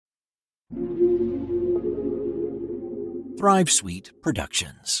Thrive Suite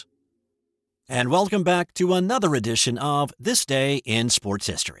Productions. And welcome back to another edition of This Day in Sports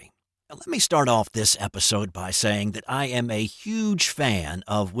History. Now, let me start off this episode by saying that I am a huge fan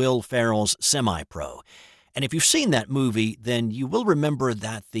of Will Ferrell's Semi-Pro. And if you've seen that movie, then you will remember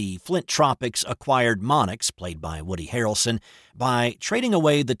that the Flint Tropics acquired Monix, played by Woody Harrelson, by trading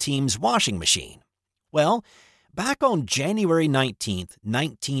away the team's washing machine. Well, back on January 19th,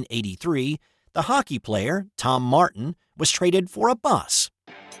 1983, the hockey player, Tom Martin, was traded for a bus.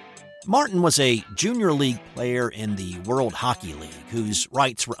 Martin was a junior league player in the World Hockey League, whose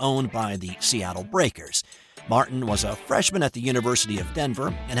rights were owned by the Seattle Breakers. Martin was a freshman at the University of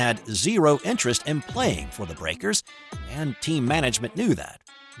Denver and had zero interest in playing for the Breakers, and team management knew that.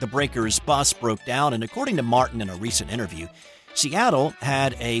 The Breakers' bus broke down, and according to Martin in a recent interview, Seattle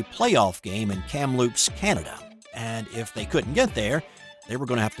had a playoff game in Kamloops, Canada, and if they couldn't get there, they were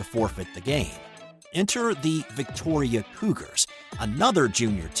going to have to forfeit the game. Enter the Victoria Cougars, another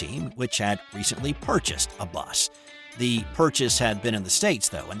junior team which had recently purchased a bus. The purchase had been in the States,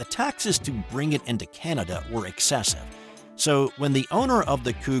 though, and the taxes to bring it into Canada were excessive. So when the owner of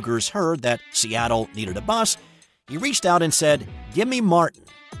the Cougars heard that Seattle needed a bus, he reached out and said, "Give me Martin."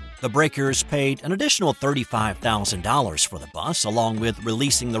 The Breakers paid an additional $35,000 for the bus, along with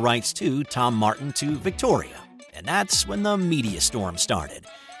releasing the rights to Tom Martin to Victoria. And that's when the media storm started.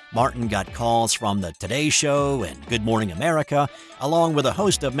 Martin got calls from the Today Show and Good Morning America, along with a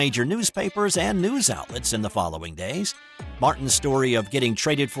host of major newspapers and news outlets in the following days. Martin's story of getting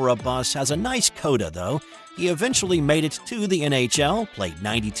traded for a bus has a nice coda, though. He eventually made it to the NHL, played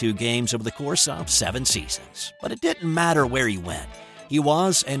 92 games over the course of 7 seasons. But it didn't matter where he went. He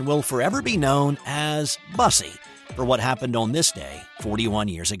was and will forever be known as Bussy for what happened on this day 41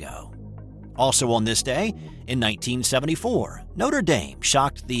 years ago. Also on this day, in 1974, Notre Dame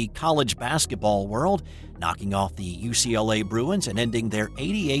shocked the college basketball world, knocking off the UCLA Bruins and ending their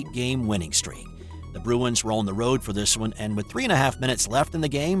 88-game winning streak. The Bruins were on the road for this one, and with 3.5 minutes left in the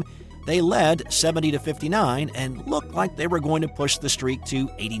game, they led 70-59 and looked like they were going to push the streak to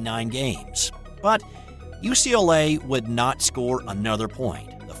 89 games. But UCLA would not score another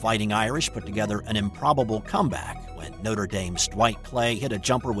point. The Fighting Irish put together an improbable comeback. When Notre Dame's Dwight Clay hit a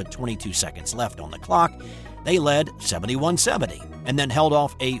jumper with 22 seconds left on the clock, they led 71-70 and then held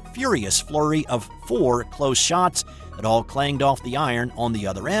off a furious flurry of 4 close shots that all clanged off the iron on the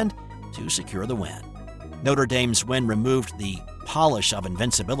other end to secure the win. Notre Dame's win removed the polish of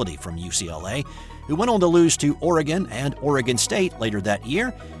invincibility from UCLA, who went on to lose to Oregon and Oregon State later that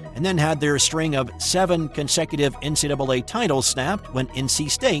year, and then had their string of 7 consecutive NCAA titles snapped when NC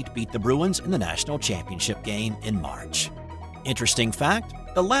State beat the Bruins in the national championship game in March. Interesting fact,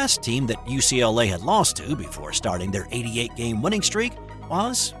 the last team that UCLA had lost to before starting their 88-game winning streak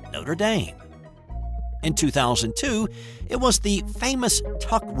was Notre Dame. In 2002, it was the famous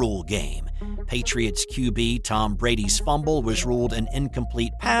tuck rule game. Patriots QB Tom Brady's fumble was ruled an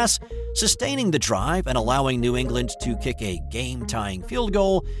incomplete pass, sustaining the drive and allowing New England to kick a game-tying field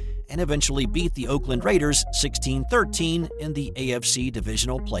goal and eventually beat the Oakland Raiders 16-13 in the AFC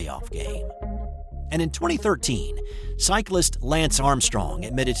Divisional Playoff game. And in 2013, cyclist Lance Armstrong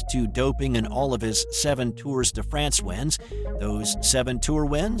admitted to doping in all of his 7 Tours de France wins. Those 7 Tour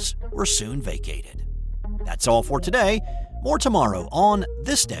wins were soon vacated. That's all for today. More tomorrow on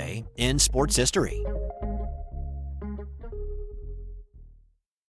This Day in Sports History.